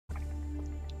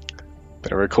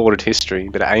Bit of recorded history,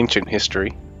 bit of ancient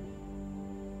history.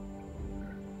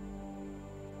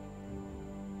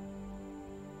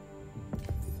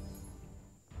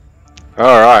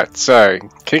 Alright, so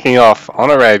kicking off on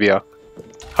Arabia.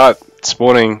 Hut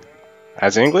spawning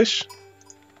as English.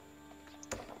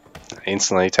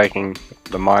 Instantly taking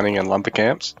the mining and lumber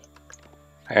camps.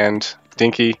 And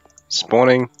Dinky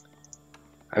spawning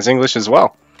as English as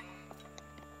well.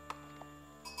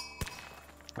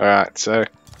 Alright, so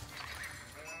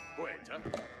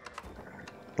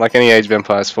like any Age of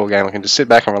Empires 4 game, I can just sit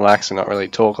back and relax and not really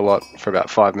talk a lot for about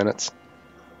 5 minutes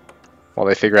while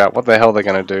they figure out what the hell they're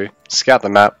going to do. Scout the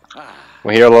map.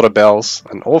 We hear a lot of bells,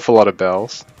 an awful lot of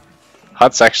bells.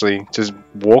 Hut's actually just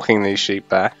walking these sheep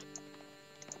back.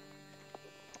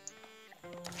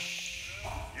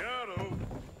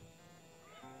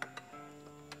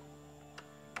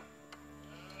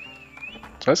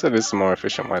 So this is the more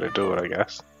efficient way to do it, I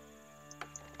guess.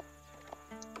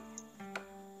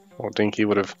 Or Dinky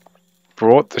would have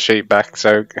brought the sheep back.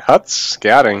 So Hut's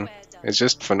scouting is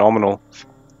just phenomenal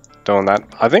doing that.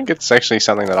 I think it's actually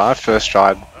something that I first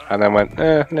tried and then went,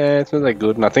 nah, it's not that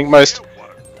good. And I think most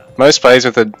players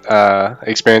with the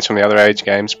experience from the other Age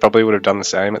games probably would have done the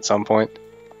same at some point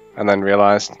and then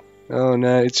realized, oh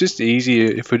no, it's just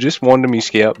easier if we just wander me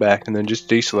scout back and then just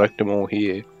deselect them all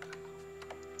here.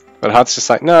 But Hut's just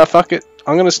like, no, fuck it.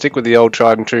 I'm going to stick with the old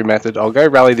tried and true method. I'll go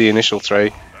rally the initial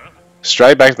 3.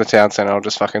 Straight back to the town center. I'll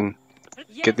just fucking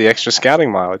get the extra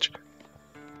scouting mileage.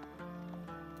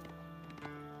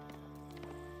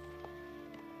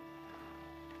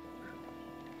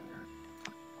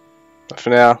 But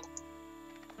for now,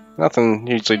 nothing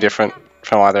hugely different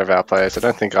from either of our players. I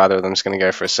don't think either of them is going to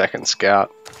go for a second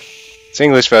scout. It's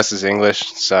English versus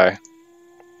English, so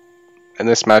in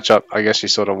this matchup, I guess you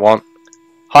sort of want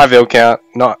high vill count,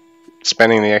 not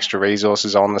spending the extra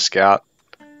resources on the scout,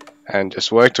 and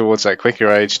just work towards that quicker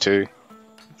Age 2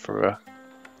 for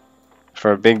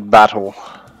a big battle.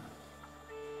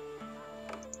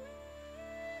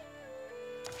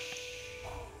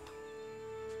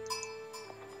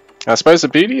 I suppose the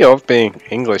beauty of being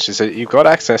English is that you've got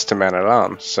access to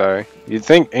man-at-arms, so you'd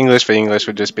think English for English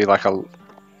would just be like a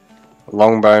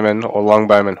longbowman or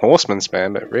longbowman horseman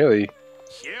spam, but really,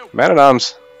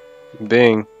 man-at-arms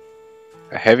being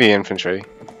a heavy infantry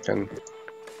can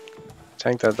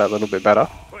tank that little bit better.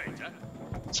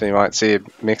 So you might see a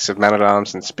mix of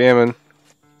man-at-arms and spearmen,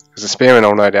 because the spearmen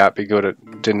will no doubt be good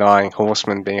at denying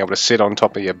horsemen being able to sit on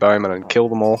top of your bowmen and kill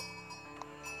them all.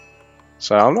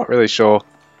 So I'm not really sure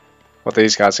what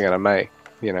these guys are going to make,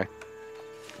 you know.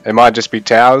 It might just be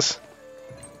towers,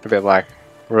 a bit like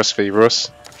Rus v Rus,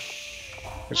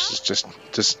 which is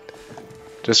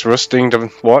just rusting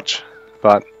to watch,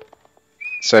 but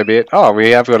so be it. Oh, we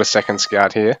have got a second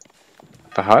scout here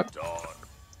for Hut.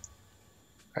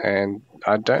 And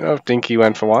I don't know if Dinky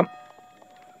went for one.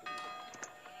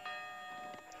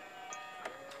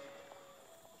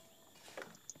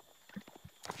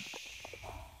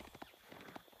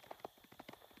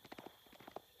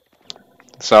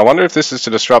 So I wonder if this is to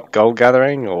disrupt gold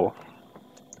gathering or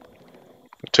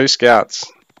 2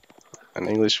 scouts. And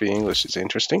English v English is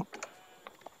interesting.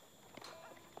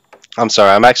 I'm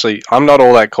sorry, I'm not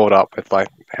all that caught up with like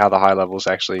how the high levels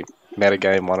actually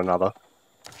metagame one another.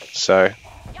 So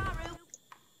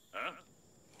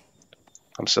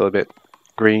I'm still a bit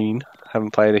green.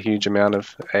 Haven't played a huge amount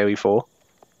of AoE 4.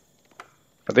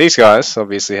 But these guys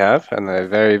obviously have, and they're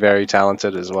very, very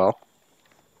talented as well.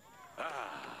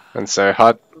 And so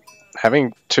Hut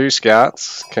having 2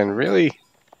 scouts can really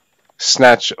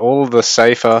snatch all the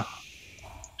safer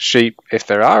sheep, if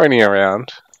there are any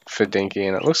around, for Dinky,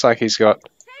 and it looks like he's got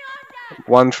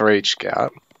 1 for each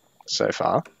scout so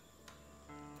far.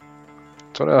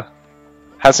 Sort of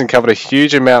hasn't covered a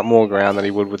huge amount more ground than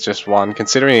he would with just 1,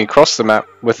 considering he crossed the map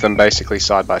with them basically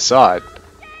side by side.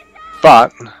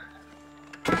 But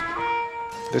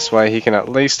this way he can at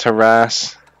least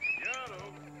harass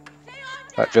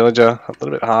that villager a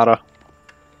little bit harder.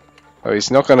 Though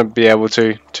he's not going to be able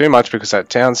to too much because that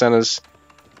town center's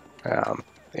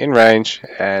in range,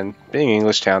 and being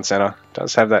English town center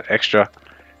does have that extra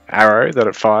arrow that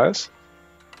it fires.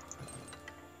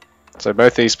 So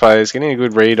both these players getting a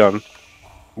good read on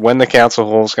when the council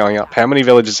hall's going up, how many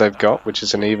villages they've got, which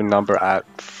is an even number at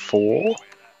 4.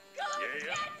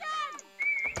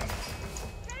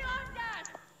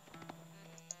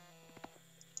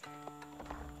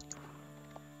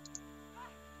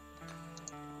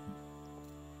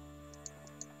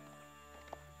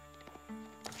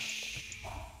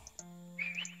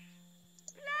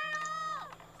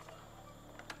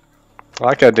 I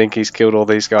like how Dinky's killed all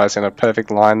these guys in a perfect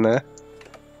line there.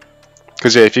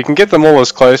 Because yeah, if you can get them all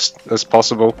as close as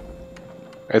possible,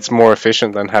 it's more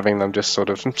efficient than having them just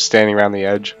sort of standing around the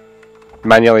edge.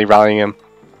 Manually rallying them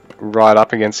right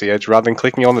up against the edge rather than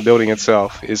clicking on the building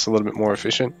itself is a little bit more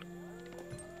efficient.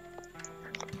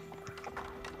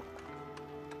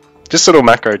 Just little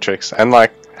macro tricks, and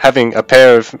like having a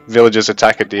pair of villagers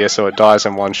attack a deer so it dies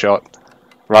in one shot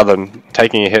rather than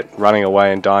taking a hit, running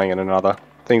away and dying in another.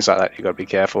 Things like that you got to be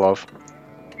careful of.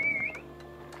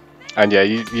 And yeah,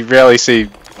 you rarely see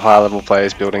high level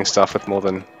players building stuff with more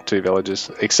than 2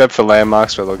 villagers, except for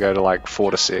landmarks where they'll go to like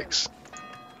 4 to 6.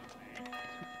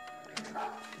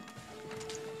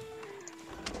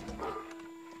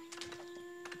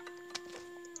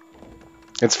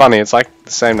 It's funny, it's like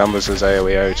the same numbers as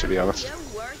AoEO to be honest,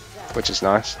 which is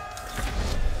nice.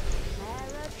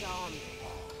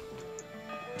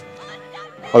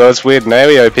 Although it's weird, in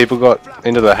AoEO people got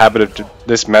into the habit of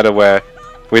this meta where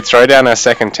we'd throw down our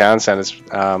second town centers,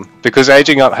 because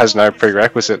aging up has no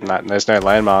prerequisite in that and there's no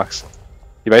landmarks.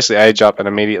 You basically age up and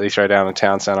immediately throw down a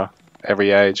town center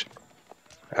every age.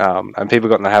 And people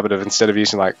got in the habit of, instead of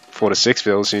using like 4 to 6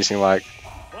 builds, using like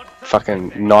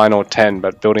fucking 9 or 10,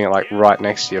 but building it like right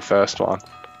next to your first one.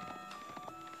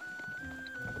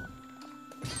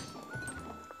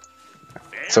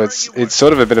 So it's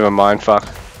sort of a bit of a mindfuck,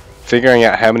 figuring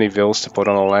out how many vills to put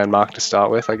on a landmark to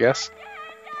start with, I guess.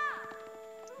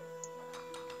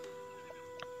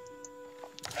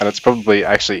 And it's probably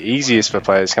actually easiest for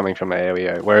players coming from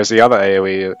AoEO, whereas the other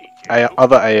AoEs,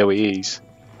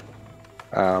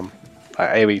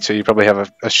 AoE 2, you probably have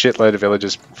a shitload of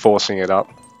villagers forcing it up.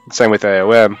 Same with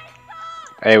AoM.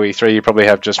 AoE 3, you probably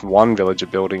have just one villager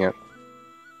building it.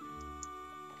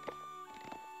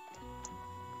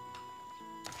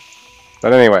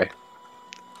 But anyway,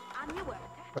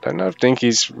 I don't know if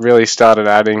Dinky's really started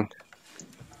adding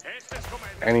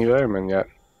any bowmen yet.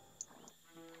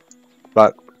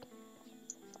 But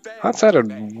Hutt's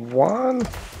added one. I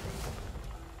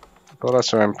thought I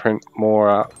saw him print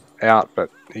more out, but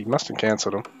he must have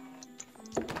cancelled them.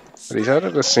 But he's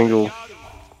added a single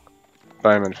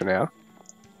bowman for now.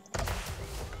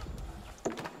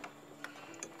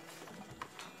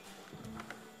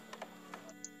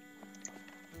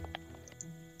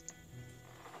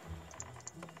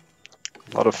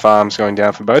 A lot of farms going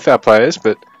down for both our players,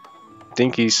 but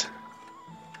Dinky's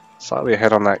slightly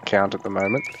ahead on that count at the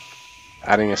moment,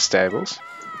 adding a stables,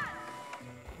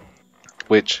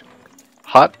 which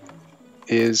Hutt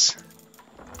has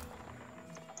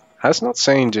not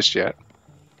seen just yet.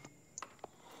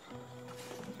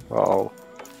 Well,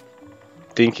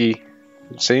 Dinky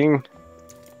seeing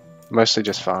mostly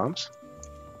just farms.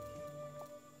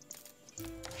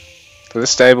 So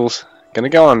this stable's going to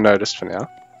go unnoticed for now.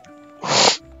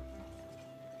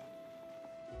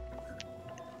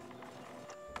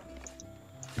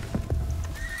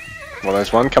 Well,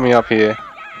 there's one coming up here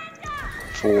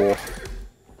for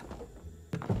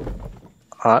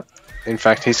Hutt. In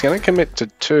fact, he's going to commit to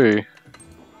 2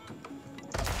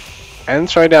 and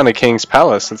throw down a King's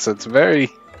Palace. It's a very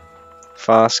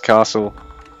fast castle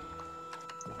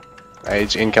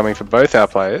age incoming for both our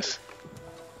players.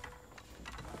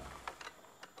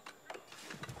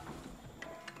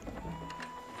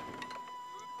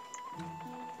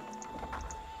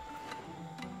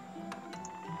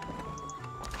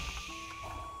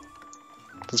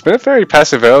 It's been a very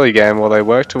passive early game while they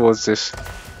work towards this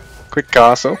quick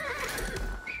castle.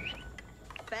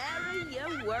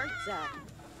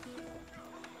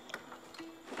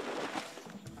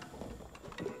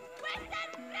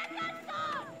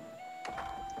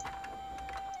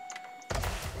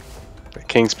 The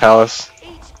King's Palace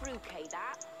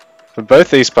for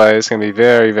both these players can be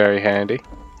very, very handy.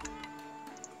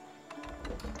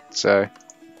 So,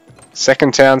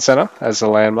 second town centre as a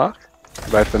landmark.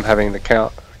 Both of them having the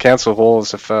council hall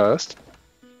as the first.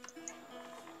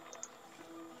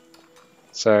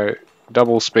 So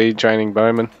double speed training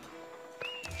bowmen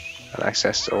and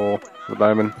access to all the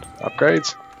bowman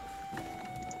upgrades.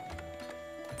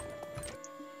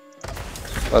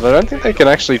 But I don't think they can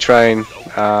actually train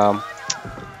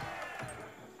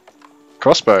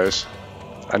crossbows,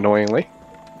 annoyingly.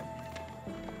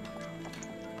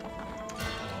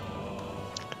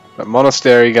 But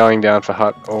Monastery going down for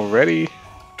Hutt already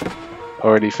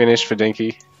finished for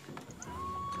Dinky.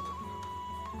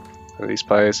 So these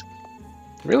players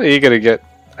really eager to get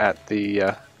at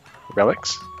the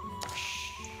relics.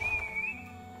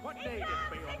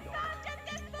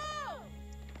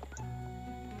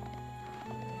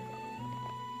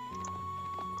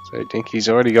 So Dinky's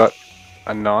already got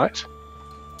a knight.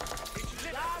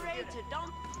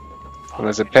 And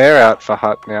there's a pair out for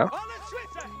Hutt now.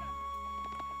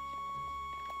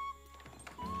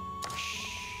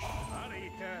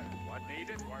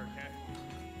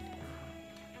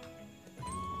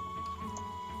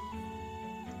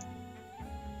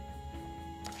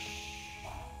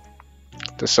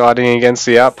 Deciding against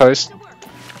the outpost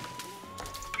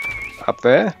up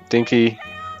there. Dinky,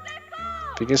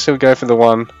 I guess he'll go for the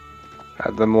one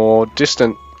at the more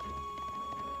distant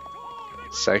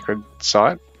sacred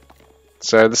site.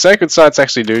 So the sacred sites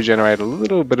actually do generate a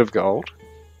little bit of gold.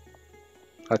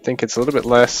 I think it's a little bit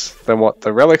less than what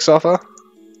the relics offer,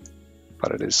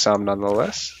 but it is some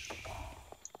nonetheless.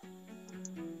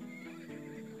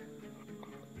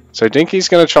 So Dinky's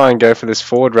going to try and go for this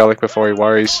forward relic before he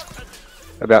worries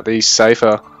about these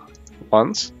safer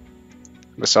ones.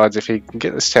 Besides, if he can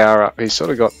get this tower up, he's sort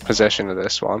of got possession of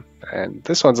this one, and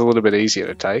this one's a little bit easier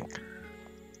to take.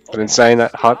 But in saying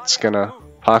that, Hut's going to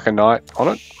park a knight on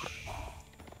it.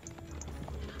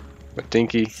 But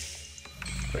Dinky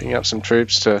bringing up some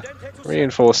troops to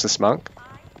reinforce this monk.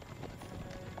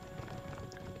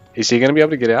 Is he going to be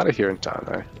able to get out of here in time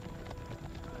though?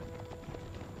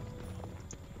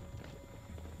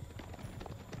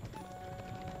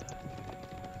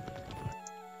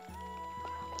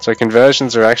 So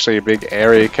conversions are actually a big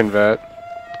area convert.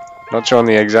 Not sure on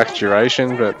the exact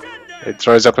duration, but it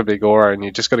throws up a big aura and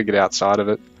you just got to get outside of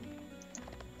it.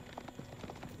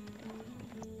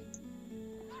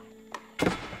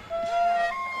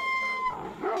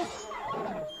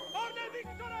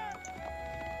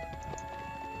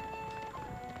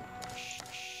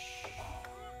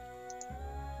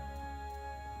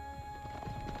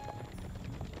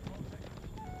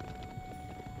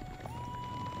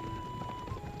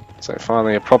 So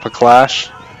finally a proper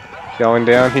clash going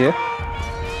down here.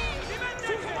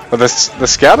 But the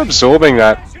scout absorbing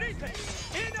that,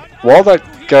 while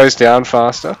that goes down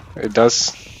faster, it does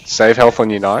save health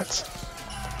on your knights.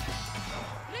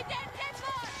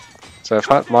 So if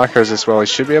Hut micros this well, he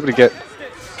should be able to get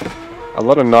a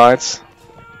lot of knights.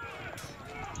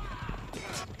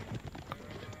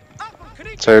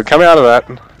 So come out of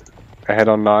that ahead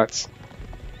on knights,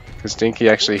 because Dinky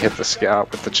actually hit the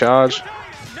scout with the charge.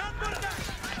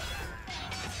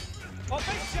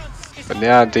 But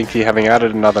now Dinky, having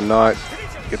added another knight,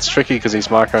 gets tricky because he's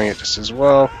microing it just as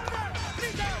well.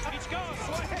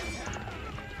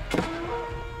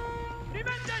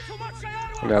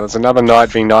 Now there's another knight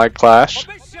v knight clash.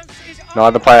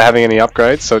 Neither player having any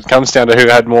upgrades, so it comes down to who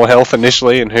had more health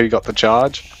initially and who got the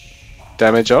charge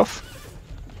damage off.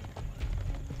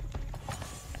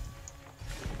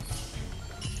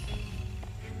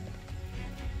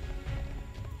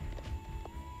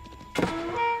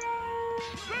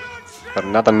 But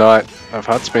another knight of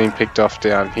Hut's being picked off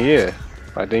down here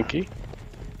by Dinky.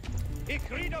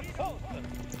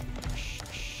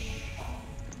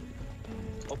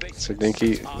 So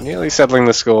Dinky nearly settling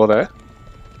the score there.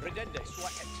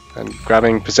 And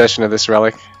grabbing possession of this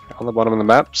relic on the bottom of the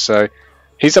map. So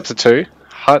he's up to 2.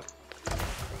 Hut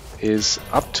is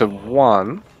up to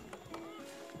 1.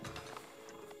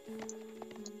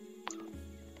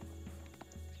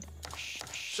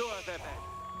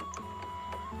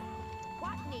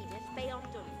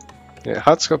 Yeah,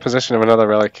 Hut's got possession of another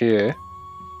relic here.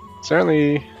 Is there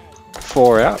only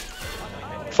 4 out?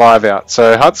 5 out.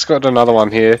 So Hut's got another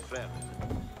one here.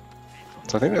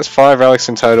 So I think there's 5 relics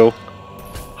in total.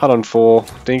 Hut on 4,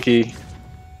 Dinky...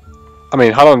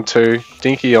 Hut on 2,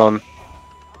 Dinky on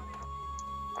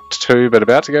 2, but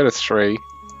about to go to 3.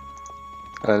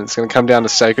 And it's going to come down to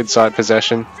Sacred Site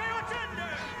possession.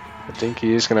 But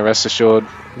Dinky is going to rest assured,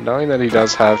 knowing that he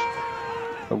does have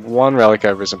 1 relic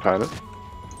over his opponent.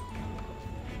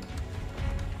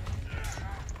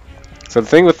 So the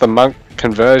thing with the monk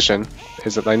conversion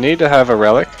is that they need to have a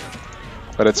relic,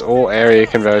 but it's all area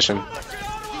conversion.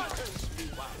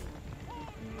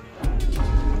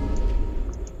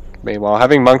 Meanwhile,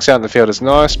 having monks out in the field is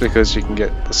nice because you can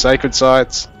get the sacred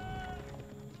sites.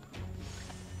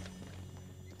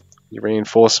 You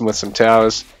reinforce them with some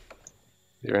towers.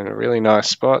 You're in a really nice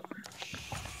spot.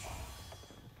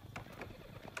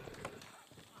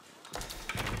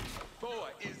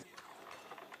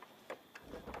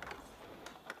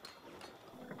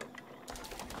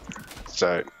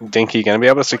 So Dinky going to be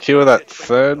able to secure that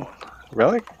 3rd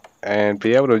relic and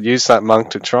be able to use that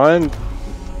monk to try and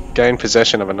gain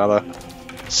possession of another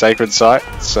sacred site.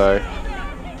 So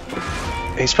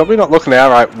he's probably not looking to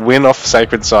outright win off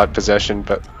sacred site possession,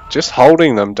 but just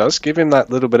holding them does give him that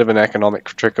little bit of an economic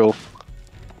trickle.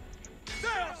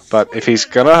 But if he's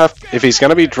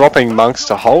gonna be dropping monks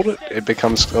to hold it, it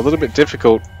becomes a little bit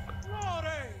difficult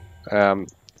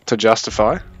to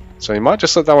justify. So he might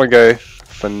just let that one go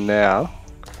for now,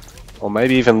 or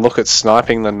maybe even look at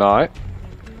sniping the knight.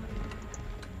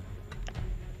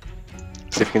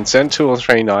 So So if you can send 2 or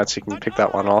 3 knights, you can pick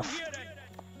that one off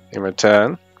in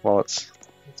return. Well, it's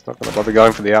not going to bother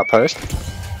going for the outpost.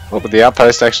 Oh, but the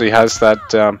outpost actually has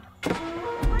that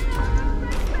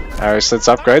arrow slits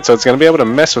upgrade, so it's going to be able to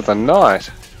mess with the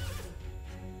knight.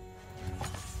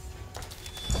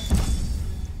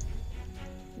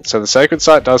 So the sacred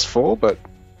site does fall, but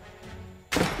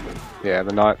yeah,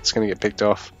 the knight's going to get picked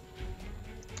off.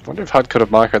 I wonder if HUD could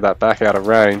have microed that back out of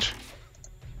range.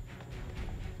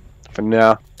 For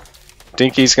now,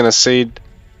 Dinky's going to cede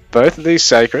both of these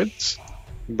sacreds,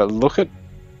 but look at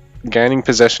gaining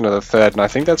possession of the third, and I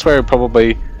think that's where he'll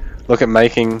probably look at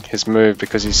making his move,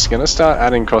 because he's going to start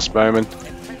adding crossbowmen,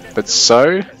 but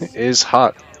so is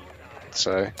HUD.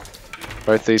 So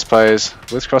both these players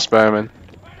with crossbowmen,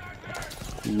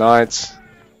 knights,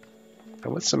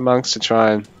 and with some monks to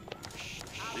try and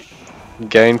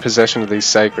gain possession of these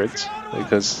sacreds,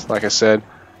 because like I said,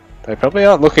 they probably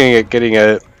aren't looking at getting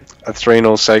a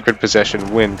 3-0 sacred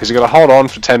possession win, because you've got to hold on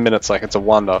for 10 minutes like it's a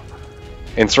wonder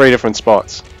in 3 different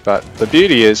spots. But the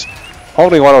beauty is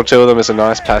holding 1 or 2 of them is a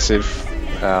nice passive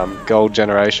gold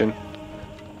generation,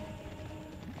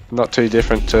 not too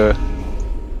different to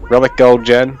relic gold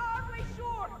gen.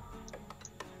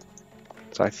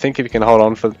 So I think if you can hold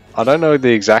on for, I don't know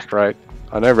the exact rate,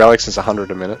 I know relics is 100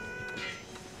 a minute.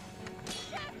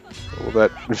 All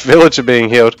that villager being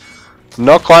healed,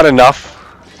 not quite enough.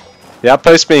 The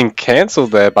outpost being cancelled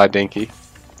there by Dinky.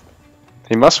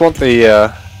 He must want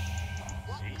the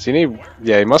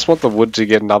he must want the wood to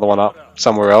get another one up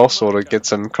somewhere else, or to get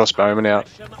some crossbowmen out.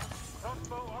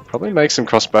 Probably make some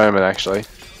crossbowmen actually.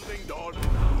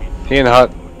 He and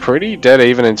Hut pretty dead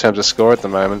even in terms of score at the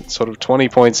moment. Sort of 20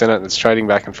 points in it, and it's trading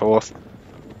back and forth.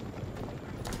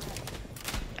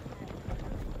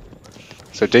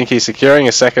 So Dinky securing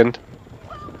a second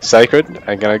sacred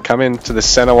and going to come into the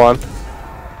center one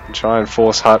and try and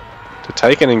force Hut to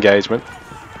take an engagement.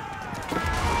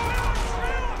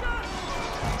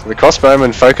 So the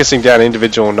crossbowmen focusing down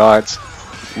individual knights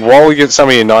while you get some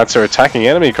of your knights are attacking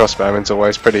enemy crossbowmen is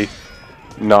always pretty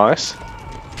nice.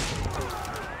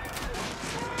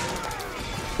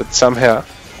 But somehow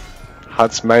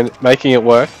Hut's making it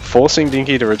work, forcing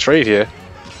Dinky to retreat here.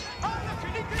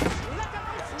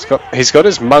 He's got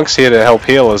his monks here to help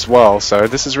heal as well, so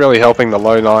this is really helping the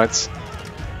low knights.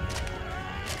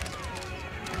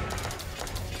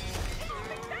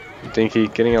 Dinky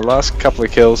getting a last couple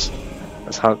of kills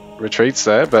as Hunt retreats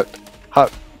there, but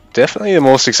Hunt definitely the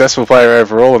more successful player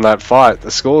overall in that fight.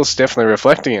 The score's definitely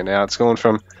reflecting it now. It's gone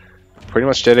from pretty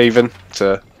much dead even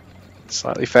to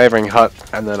slightly favouring Hut,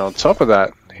 and then on top of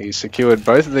that, he's secured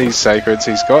both of these sacreds.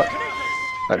 He's got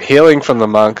that healing from the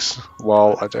monks,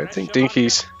 while I don't think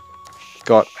Dinky's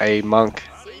got a monk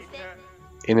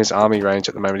in his army range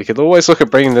at the moment. He could always look at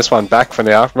bringing this one back for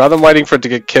now, rather than waiting for it to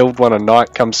get killed when a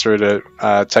knight comes through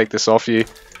to take this off you.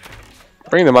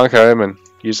 Bring the monk home and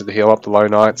use it to heal up the low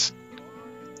knights.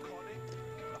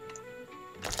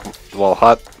 While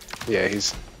Hut, yeah,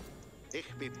 he's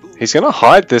going to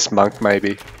hide this monk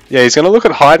maybe. Yeah, he's going to look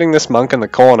at hiding this monk in the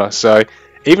corner, so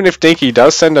even if Dinky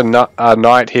does send a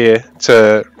knight here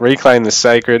to reclaim the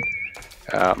sacred,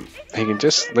 he can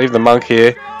just leave the monk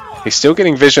here. He's still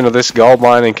getting vision of this gold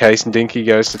mine in case Dinky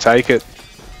goes to take it.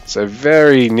 So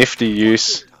very nifty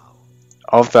use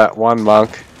of that one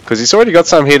monk, because he's already got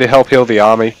some here to help heal the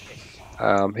army.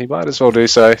 He might as well do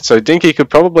so. So Dinky could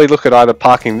probably look at either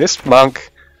parking this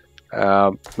monk,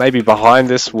 maybe behind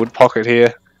this wood pocket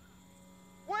here,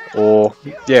 or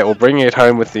bringing it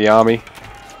home with the army.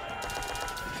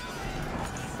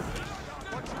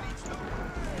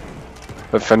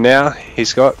 But for now,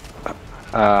 he's got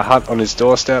Hut on his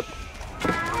doorstep.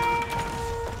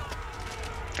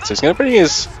 So he's going to bring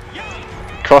his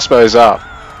crossbows up.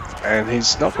 And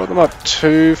he's not got them up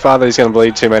too far that he's going to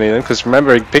bleed too many of them. Because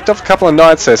remember, he picked off a couple of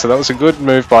knights there, so that was a good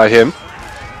move by him.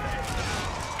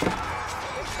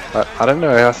 But I don't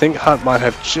know, I think Hut might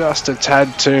have just a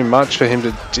tad too much for him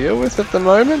to deal with at the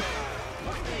moment.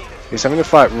 He's having to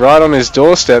fight right on his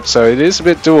doorstep, so it is a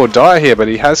bit do or die here, but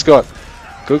he has got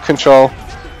good control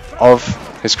of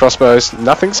his crossbows.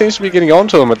 Nothing seems to be getting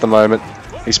onto him at the moment.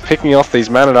 He's picking off these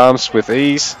man-at-arms with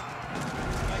ease.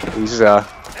 He's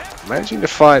managing to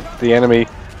fight the enemy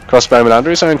crossbowman under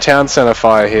his own town centre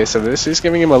fire here, so this is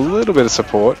giving him a little bit of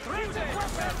support.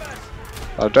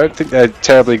 I don't think they're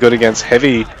terribly good against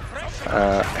heavier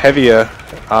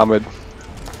armoured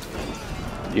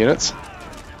units.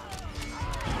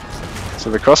 So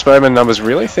the crossbowman number's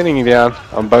really thinning down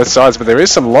on both sides, but there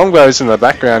is some longbows in the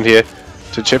background here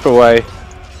to chip away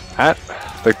at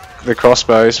the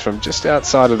crossbows from just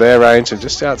outside of their range and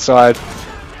just outside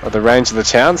of the range of the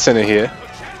town centre here.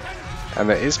 And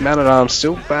there is Man-at-Arms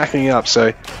still backing up,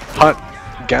 so Hutt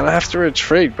gonna have to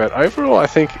retreat, but overall I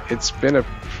think it's been a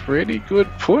pretty good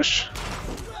push.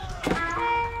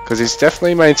 Because he's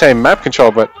definitely maintained map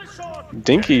control, but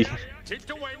Dinky,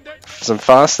 some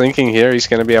fast thinking here, he's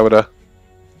going to be able to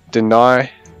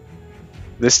deny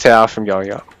this tower from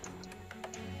going up.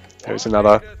 There's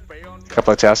another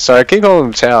couple of towers. So I keep calling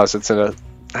them towers, it's a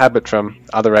habit from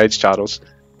other age titles.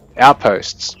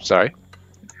 Outposts, sorry.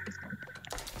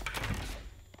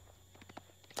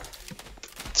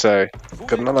 So,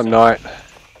 got another knight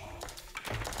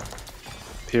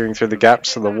peering through the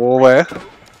gaps of the wall there.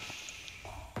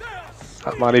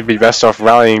 That might even be best off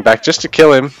rallying back just to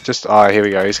kill him. Oh, here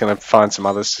we go. He's going to find some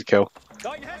others to kill.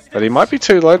 But he might be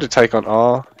too low to take on.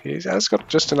 Oh, he has got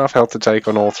just enough health to take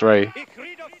on all three.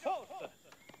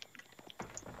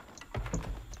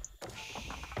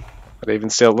 But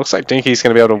even still, it looks like Dinky's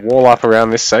going to be able to wall up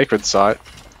around this sacred site.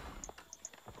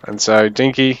 And so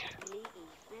Dinky,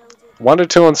 1 to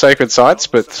 2 on sacred sites,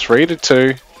 but 3 to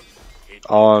 2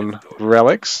 on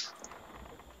relics.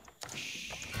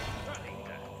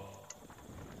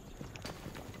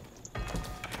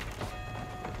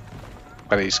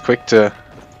 But he's quick to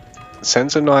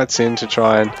send some knights in to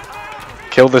try and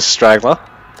kill this straggler.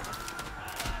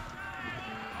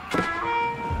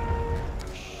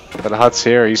 But Hutt's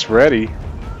here, he's ready.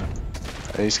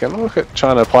 And he's going to look at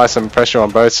trying to apply some pressure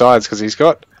on both sides because he's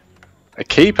got a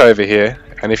keep over here.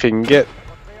 And if he can get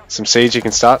some siege, he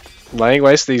can start laying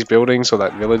waste to these buildings or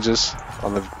that villages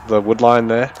on the wood line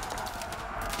there.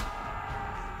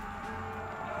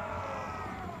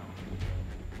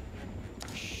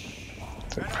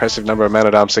 Impressive number of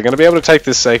man-at-arms. They're going to be able to take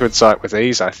this sacred site with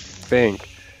ease, I think.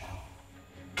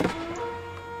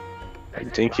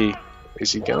 And Dinky,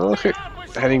 is he going to look at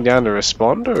heading down to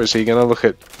respond, or is he going to look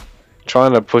at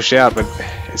trying to push out? But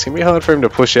it's going to be hard for him to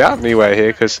push out anyway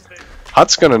here, because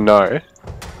Hutt's going to know.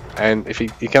 And if he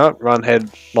can't run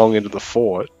headlong into the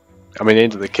fort, I mean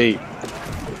into the keep.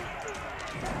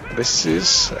 This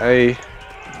is a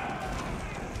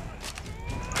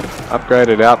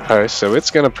upgraded outpost, so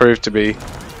it's going to prove to be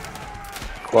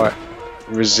quite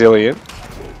resilient.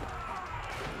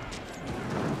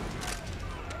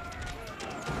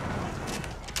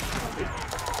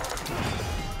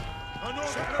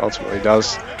 Ultimately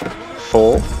does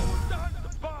fall.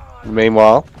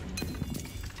 Meanwhile,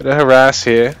 bit of harass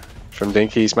here from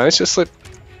Dinky. He's managed to slip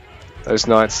those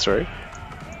knights through.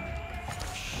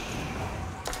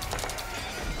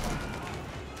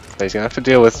 He's going to have to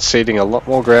deal with ceding a lot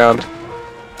more ground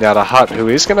now to Hutt, who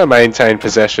is going to maintain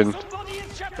possession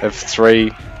of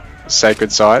 3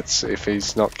 sacred sites if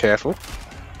he's not careful.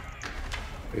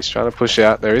 He's trying to push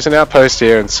out. There is an outpost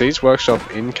here and Siege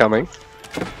Workshop incoming.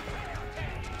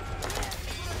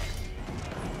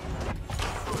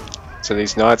 So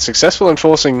these knights successful in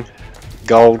forcing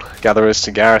gold gatherers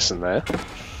to garrison there,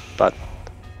 but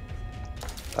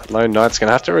that lone knight's going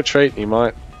to have to retreat. He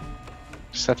might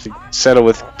just have to settle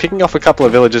with picking off a couple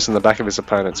of villages in the back of his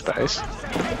opponent's base.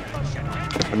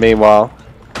 And meanwhile,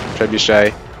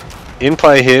 Trebuchet in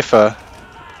play here for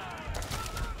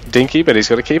Dinky, but he's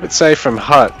got to keep it safe from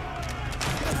Hutt.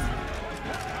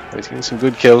 He's getting some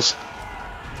good kills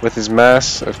with his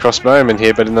mass of crossbowmen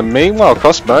here, but in the meanwhile,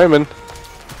 crossbowmen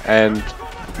and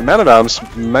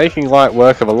man-at-arms making light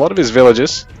work of a lot of his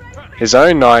villages. His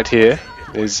own knight here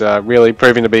is really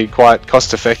proving to be quite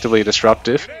cost-effectively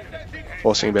disruptive,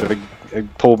 forcing a bit of a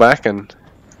pullback and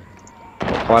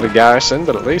quite a garrison,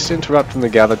 but at least interrupting the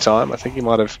gather time. I think he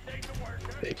might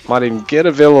even get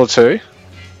a vill or two.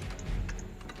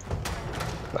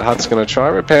 But Hutt's going to try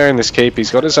repairing this keep.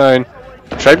 He's got his own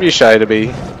trebuchet to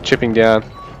be chipping down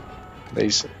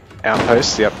these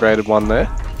outposts, the upgraded one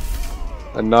there.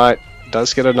 The knight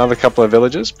does get another couple of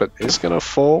villages, but is going to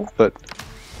fall. But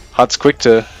Hutt's quick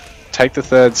to take the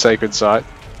 3rd sacred site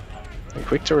and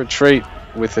quick to retreat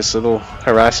with this little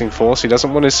harassing force. He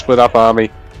doesn't want his split up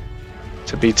army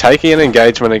to be taking an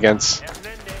engagement against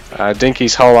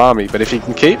Dinky's whole army, but if he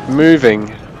can keep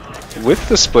moving with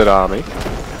the split army,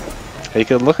 he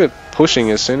can look at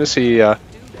pushing as soon as he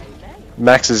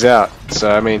maxes out. So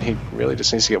I mean, he really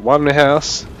just needs to get one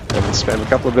house and spam a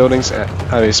couple of buildings,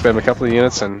 spam a couple of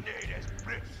units, and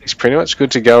he's pretty much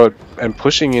good to go and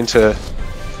pushing into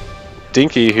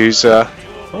Dinky, who's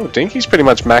Dinky's pretty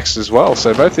much maxed as well.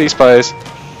 So both these players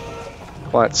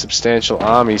quite substantial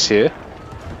armies here.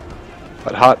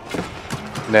 But Hutt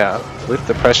now with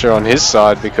the pressure on his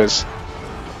side because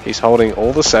he's holding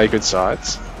all the sacred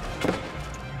sites.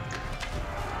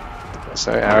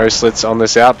 So arrow slits on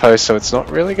this outpost, so it's not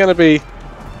really going to be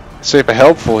super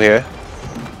helpful here.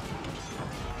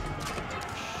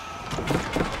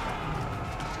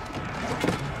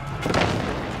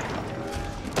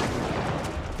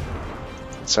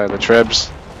 So the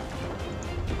Trebs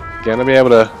gonna be able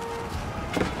to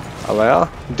allow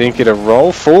Dinky to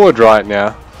roll forward right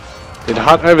now. Did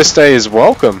Hutt overstay his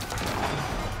welcome?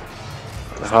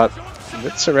 Hutt a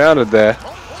bit surrounded there.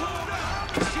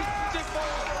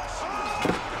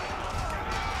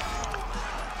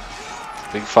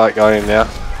 Big fight going in now.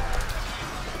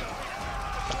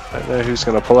 Don't know who's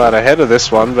going to pull out ahead of this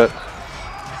one, but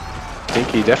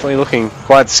Dinky definitely looking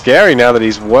quite scary now that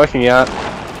he's working out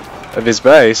of his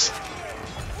base.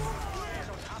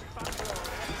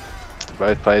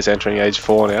 Both players entering age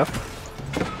 4 now.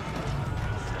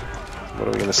 What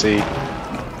are we going to see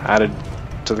added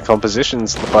to the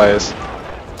compositions of the players?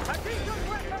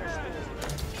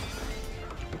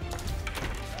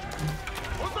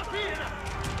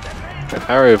 An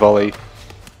arrow volley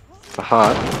for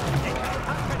Hutt.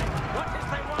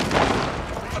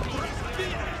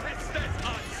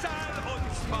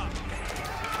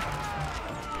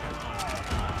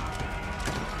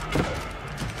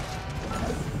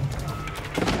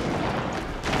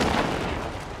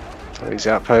 These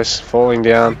outposts falling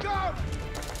down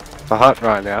for Hutt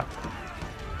right now.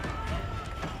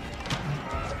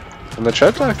 And the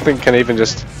Trebs, I think, can even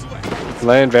just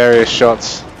land various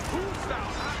shots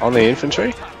on the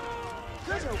infantry.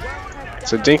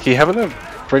 So Dinky having to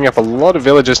bring up a lot of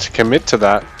villagers to commit to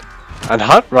that. And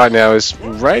Hutt right now is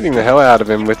raiding the hell out of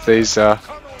him with these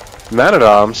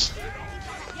man-at-arms.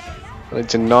 Really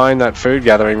denying that food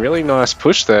gathering. Really nice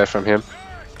push there from him.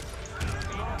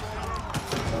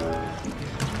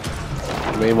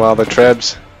 Meanwhile, the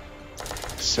Trebs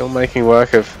still making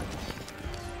work of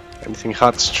anything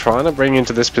Hutt's trying to bring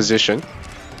into this position.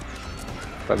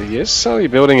 But he is slowly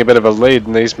building a bit of a lead,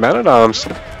 and these man-at-arms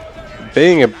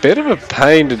being a bit of a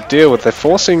pain to deal with. They're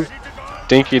forcing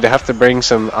Dinky to have to bring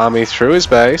some army through his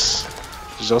base,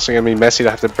 which is also going to be messy to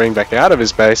have to bring back out of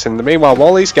his base. And meanwhile,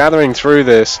 while he's gathering through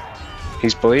this,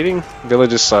 he's bleeding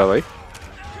villagers slowly.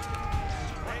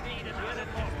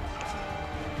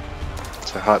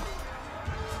 So Hutt,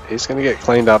 he's going to get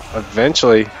cleaned up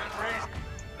eventually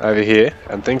over here,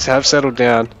 and things have settled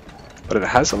down, but it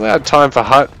has allowed time for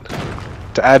Hutt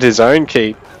to add his own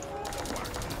keep,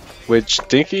 which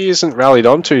Dinky isn't rallied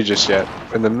onto just yet.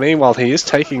 In the meanwhile, he is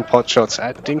taking pot shots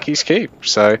at Dinky's keep,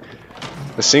 so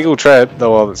the single Treb,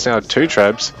 well, it's now 2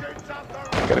 Trebs,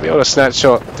 going to be able to snatch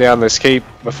shot down this keep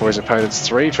before his opponent's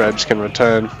 3 Trebs can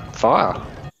return fire.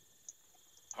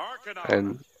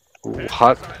 And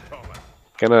Hutt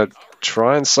gonna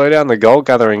try and slow down the gold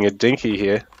gathering at Dinky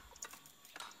here,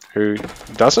 who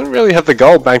doesn't really have the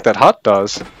gold bank that Hutt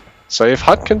does. So if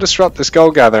Hutt can disrupt this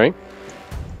gold gathering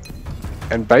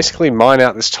and basically mine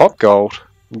out this top gold,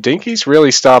 Dinky's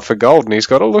really starved for gold, and he's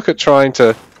got to look at trying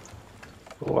to,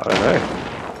 oh, I don't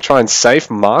know, try and safe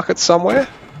market somewhere,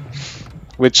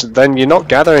 which then you're not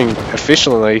gathering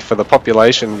efficiently for the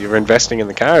population you're investing in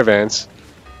the caravans,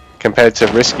 compared to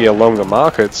riskier longer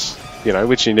markets, you know,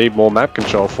 which you need more map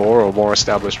control for, or more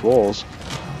established walls.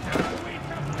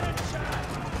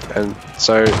 And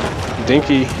so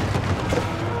Dinky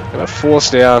gonna force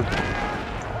down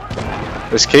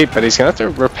this keep, but he's gonna have to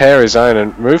repair his own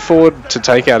and move forward to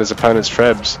take out his opponent's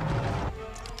Trebs.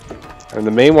 And in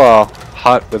the meanwhile,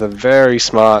 Hutt with a very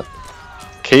smart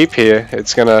keep here,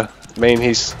 it's gonna mean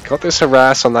he's got this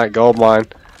harass on that gold mine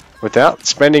without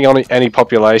spending any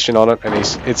population on it, and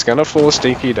it's gonna force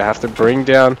Dinky to have to bring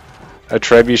down a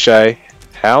trebuchet.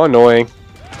 How annoying.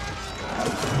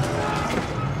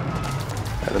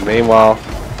 And then meanwhile,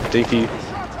 Dinky,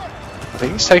 I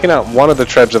think he's taken out one of the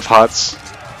Trebs of Hutt's.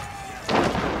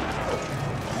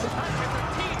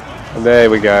 And there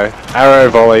we go. Arrow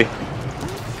volley.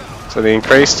 So the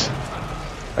increased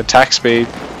attack speed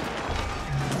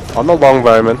on the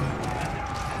longbowman.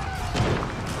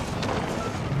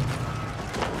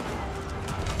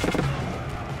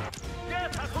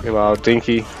 Meanwhile,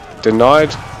 Dinky denied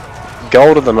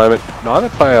gold at the moment. Neither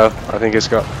player, I think, has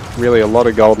got really a lot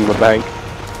of gold in the bank.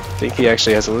 Dinky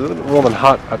actually has a little bit more than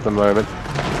Hutt at the moment.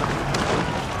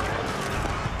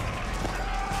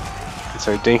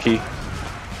 So Dinky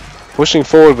pushing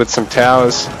forward with some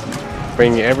towers,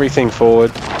 bringing everything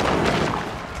forward.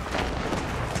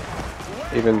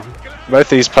 Even both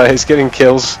these players getting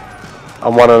kills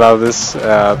on one another's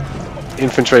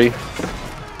infantry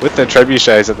with their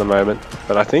trebuchets at the moment.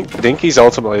 But I think Dinky's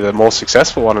ultimately the more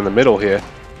successful one in the middle here.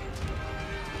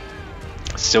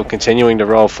 Still continuing to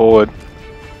roll forward.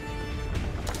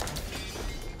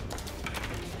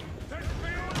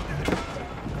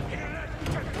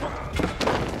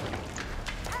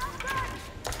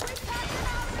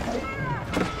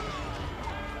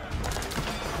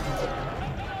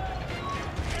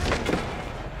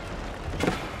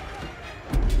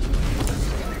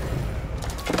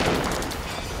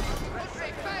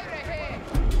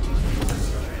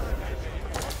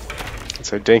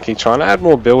 So Dinky trying to add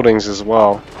more buildings as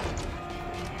well.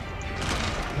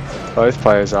 Both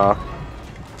players are.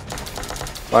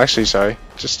 Well, actually, sorry,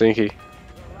 just Dinky.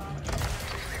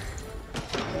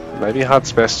 Maybe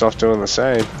Hut's best off doing the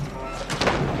same.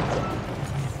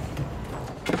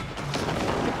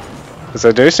 Because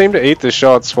they do seem to eat the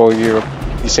shots while you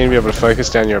seem to be able to focus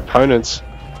down your opponent's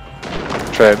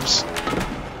trebs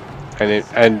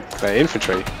and their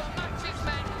infantry.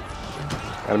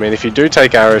 I mean, if you do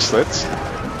take arrow slits,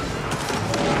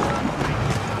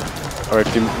 or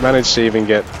if you manage to even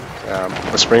get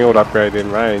a Springald upgrade in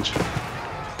range,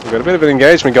 we've got a bit of an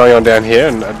engagement going on down here,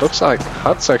 and it looks like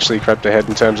Hut's actually crept ahead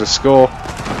in terms of score,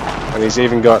 and he's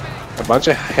even got a bunch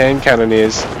of hand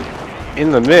cannoneers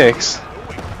in the mix.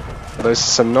 There's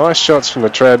some nice shots from the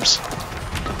trebs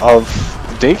of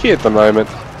Dinky at the moment.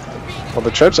 While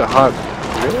the trebs at Hut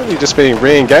really just being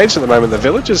re-engaged at the moment. The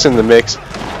villagers in the mix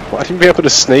might even be able to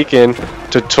sneak in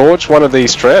to torch one of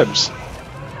these trebs.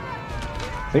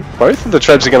 I think both of the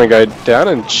trebs are going to go down,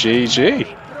 and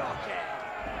GG.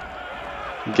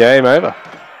 Game over.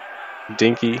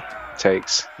 Dinky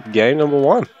takes game number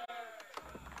 1.